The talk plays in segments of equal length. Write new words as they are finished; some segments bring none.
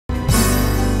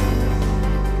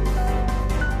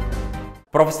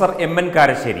Professor എം.എൻ.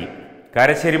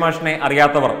 Karassery മാഷിനെ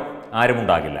അറിയാത്തവർ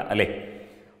ആരുമുണ്ടാകില്ല അല്ലേ?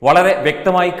 വളരെ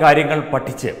വ്യക്തമായി കാര്യങ്ങൾ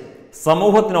പഠിച്ച്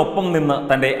സമൂഹത്തിനൊപ്പം നിന്ന്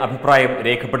തൻ്റെ അഭിപ്രായം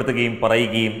രേഖപ്പെടുത്തുകയും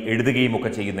പറയുകയും എഴുതുകയും ഒക്കെ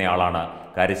ചെയ്യുന്നയാളാണ്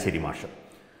കാരശ്ശേരി മാഷ്.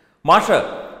 മാഷ്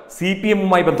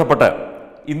CPM-മായി ബന്ധപ്പെട്ട്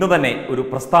ഇന്ന് തന്നെ ഒരു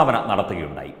പ്രസ്താവന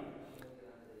നടത്തുകയുണ്ടായി.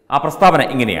 ആ പ്രസ്താവന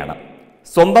ഇങ്ങനെയാണ്: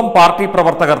 സ്വന്തം പാർട്ടി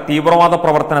പ്രവർത്തകർ തീവ്രവാദ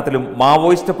പ്രവർത്തനത്തിലും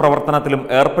മാവോയിസ്റ്റ് പ്രവർത്തനത്തിലും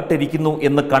ഏർപ്പെട്ടിരിക്കുന്നു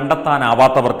എന്ന്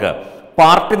കണ്ടെത്താനാവാത്തവർക്ക്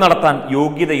പാർട്ടി നടത്താൻ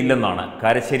യോഗ്യതയില്ലെന്നാണ്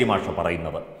കാരശ്ശേരി മാഷ്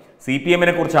പറയുന്നത്.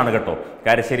 CPM-നെ കുറിച്ചാണ് കേട്ടോ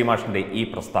കാരശ്ശേരി മാഷിൻ്റെ ഈ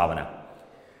പ്രസ്താവന.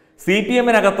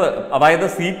 CPM-നകത്ത്, അതായത്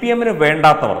CPM-ന്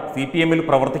വേണ്ടാത്തവർ, CPM-ൽ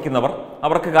പ്രവർത്തിക്കുന്നവർ,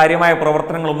 അവർക്ക് കാര്യമായ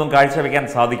പ്രവർത്തനങ്ങളൊന്നും കാഴ്ചവെക്കാൻ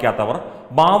സാധിക്കാത്തവർ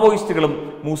മാവോയിസ്റ്റുകളും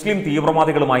മുസ്ലിം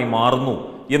തീവ്രവാദികളുമായി മാറുന്നു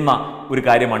എന്ന ഒരു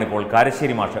കാര്യമാണ് ഇപ്പോൾ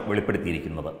കാരശ്ശേരി മാഷ്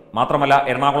വെളിപ്പെടുത്തിയിരിക്കുന്നത്. മാത്രമല്ല,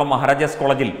 എറണാകുളം മഹാരാജാസ്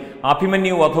കോളേജിൽ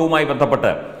അഭിമന്യു വധവുമായി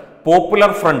ബന്ധപ്പെട്ട്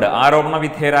പോപ്പുലർ ഫ്രണ്ട്, ആരോപണ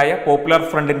വിധേയരായ പോപ്പുലർ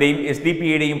ഫ്രണ്ടിൻ്റെയും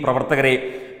SDP-യുടെയും പ്രവർത്തകരെ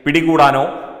പിടികൂടാനോ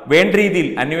വേണ്ട രീതിയിൽ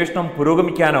അന്വേഷണം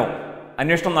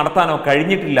നടത്താനോ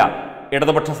കഴിഞ്ഞിട്ടില്ല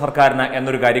ഇടതുപക്ഷ സർക്കാരിന്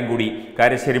എന്നൊരു കാര്യം കൂടി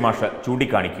കാരശ്ശേരി മാഷ്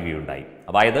ചൂണ്ടിക്കാണിക്കുകയുണ്ടായി.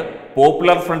 അതായത്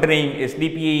പോപ്പുലർ ഫ്രണ്ടിനെയും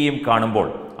SDP-യെയും കാണുമ്പോൾ,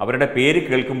 അവരുടെ പേര്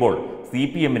കേൾക്കുമ്പോൾ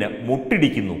CPM-ന്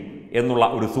മുട്ടിടിക്കുന്നു എന്നുള്ള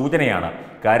ഒരു സൂചനയാണ്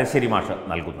കാരശ്ശേരി മാഷ്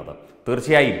നൽകുന്നത്.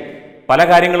 തീർച്ചയായും പല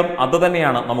കാര്യങ്ങളും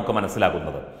അതുതന്നെയാണ് നമുക്ക്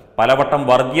മനസ്സിലാകുന്നത്. പലവട്ടം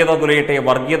വർഗീയത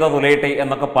തുലയട്ടെ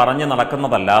എന്നൊക്കെ പറഞ്ഞ്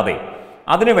നടക്കുന്നതല്ലാതെ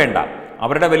അതിനുവേണ്ട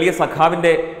അവരുടെ വലിയ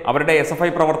സഖാവിൻ്റെ, അവരുടെ SFI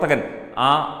പ്രവർത്തകൻ, ആ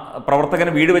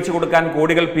പ്രവർത്തകന് വീട് വെച്ച് കൊടുക്കാൻ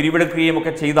കോടികൾ പിരിവെടുക്കുകയും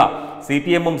ഒക്കെ ചെയ്ത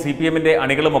CPM-ഉം CPM-ൻ്റെ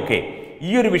അണികളുമൊക്കെ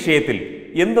ഈ ഒരു വിഷയത്തിൽ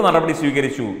എന്ത് നടപടി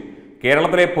സ്വീകരിച്ചു?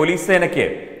 കേരളത്തിലെ പോലീസ് സേനയ്ക്ക്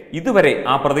ഇതുവരെ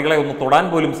ആ പ്രതികളെ ഒന്ന് തൊടാൻ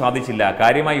പോലും സാധിച്ചില്ല.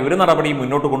 കാര്യമായി ഒരു നടപടിയും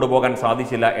മുന്നോട്ട് കൊണ്ടുപോകാൻ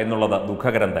സാധിച്ചില്ല എന്നുള്ളത്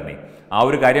ദുഃഖകരം തന്നെ. ആ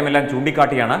ഒരു കാര്യമെല്ലാം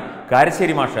ചൂണ്ടിക്കാട്ടിയാണ്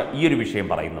കാരശ്ശേരി മാഷ് ഈ ഒരു വിഷയം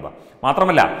പറയുന്നത്.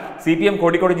 മാത്രമല്ല, CPM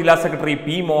കോഴിക്കോട് ജില്ലാ സെക്രട്ടറി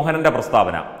P. മോഹനന്റെ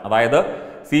പ്രസ്താവന, അതായത്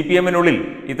CPM-നുള്ളിൽ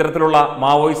ഇത്തരത്തിലുള്ള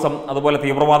മാവോയിസം, അതുപോലെ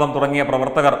തീവ്രവാദം തുടങ്ങിയ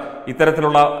പ്രവർത്തകർ,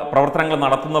 ഇത്തരത്തിലുള്ള പ്രവർത്തനങ്ങൾ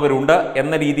നടത്തുന്നവരുണ്ട്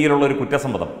എന്ന രീതിയിലുള്ള ഒരു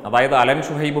കുറ്റസമ്മതം, അതായത് അലൻ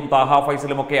ഷുഹൈബും താഹ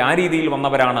ഫൈസലും ഒക്കെ ആ രീതിയിൽ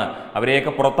വന്നവരാണ്,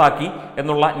 അവരെയൊക്കെ പുറത്താക്കി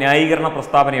എന്നുള്ള ന്യായീകരണ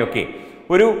പ്രസ്താവനയൊക്കെ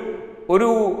ഒരു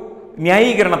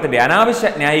ന്യായീകരണത്തിൻ്റെ, അനാവശ്യ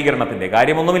ന്യായീകരണത്തിൻ്റെ,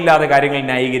 കാര്യമൊന്നുമില്ലാതെ കാര്യങ്ങൾ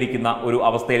ന്യായീകരിക്കുന്ന ഒരു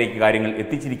അവസ്ഥയിലേക്ക് കാര്യങ്ങൾ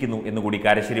എത്തിച്ചിരിക്കുന്നു എന്നുകൂടി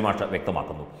കാരശ്ശേരി മാഷ്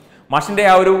വ്യക്തമാക്കുന്നു. മാഷിൻ്റെ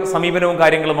ആ ഒരു സമീപനവും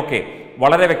കാര്യങ്ങളുമൊക്കെ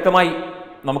വളരെ വ്യക്തമായി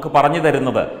നമുക്ക് പറഞ്ഞു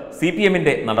തരുന്നത്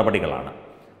CPM-ൻ്റെ നടപടികളാണ്.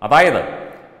 അതായത്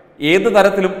ഏത്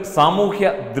തരത്തിലും സാമൂഹ്യ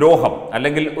ദ്രോഹം,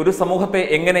 അല്ലെങ്കിൽ ഒരു സമൂഹത്തെ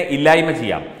എങ്ങനെ ഇല്ലായ്മ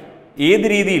ചെയ്യാം, ഏത്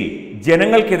രീതിയിൽ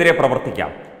ജനങ്ങൾക്കെതിരെ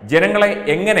പ്രവർത്തിക്കാം, ജനങ്ങളെ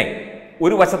എങ്ങനെ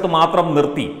ഒരു വശത്ത് മാത്രം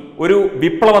നിർത്തി ഒരു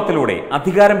വിപ്ലവത്തിലൂടെ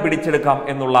അധികാരം പിടിച്ചെടുക്കാം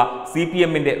എന്നുള്ള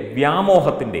CPM-ൻ്റെ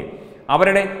വ്യാമോഹത്തിൻ്റെ,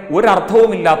 അവരുടെ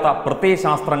ഒരർത്ഥവുമില്ലാത്ത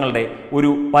പ്രത്യയശാസ്ത്രങ്ങളുടെ ഒരു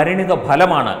പരിണിത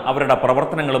ഫലമാണ് അവരുടെ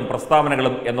പ്രവർത്തനങ്ങളും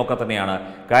പ്രസ്താവനകളും എന്നൊക്കെ തന്നെയാണ്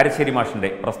കാരശ്ശേരി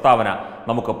മാഷിൻ്റെ പ്രസ്താവന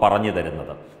നമുക്ക് പറഞ്ഞു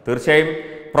തരുന്നത്. തീർച്ചയായും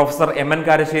പ്രൊഫസർ M.N.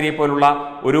 കാരശ്ശേരിയെ പോലുള്ള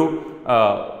ഒരു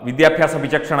വിദ്യാഭ്യാസ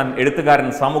വിചക്ഷണൻ, എഴുത്തുകാരൻ,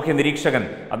 സാമൂഹ്യ നിരീക്ഷകൻ,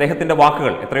 അദ്ദേഹത്തിൻ്റെ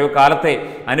വാക്കുകൾ, എത്രയോ കാലത്തെ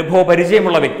അനുഭവ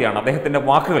പരിചയമുള്ള വ്യക്തിയാണ്. അദ്ദേഹത്തിൻ്റെ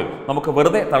വാക്കുകൾ നമുക്ക്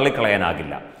വെറുതെ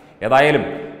തള്ളിക്കളയാനാകില്ല. ഏതായാലും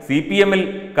CPM-ൽ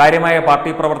കാര്യമായ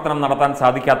പാർട്ടി പ്രവർത്തനം നടത്താൻ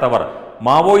സാധിക്കാത്തവർ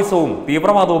മാവോയിസവും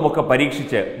തീവ്രവാദവും ഒക്കെ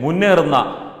പരീക്ഷിച്ച് മുന്നേറുന്ന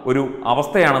ഒരു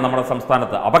അവസ്ഥയാണ് നമ്മുടെ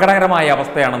സംസ്ഥാനത്ത്, അപകടകരമായ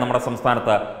അവസ്ഥയാണ് നമ്മുടെ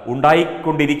സംസ്ഥാനത്ത്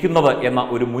ഉണ്ടായിക്കൊണ്ടിരിക്കുന്നത് എന്ന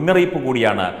ഒരു മുന്നറിയിപ്പ്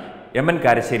കൂടിയാണ് M.N.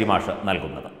 കാരശ്ശേരി മാഷ്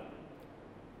നൽകുന്നത്.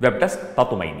 വെബ് ഡെസ്ക്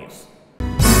തത്വമൈ ന്യൂസ്.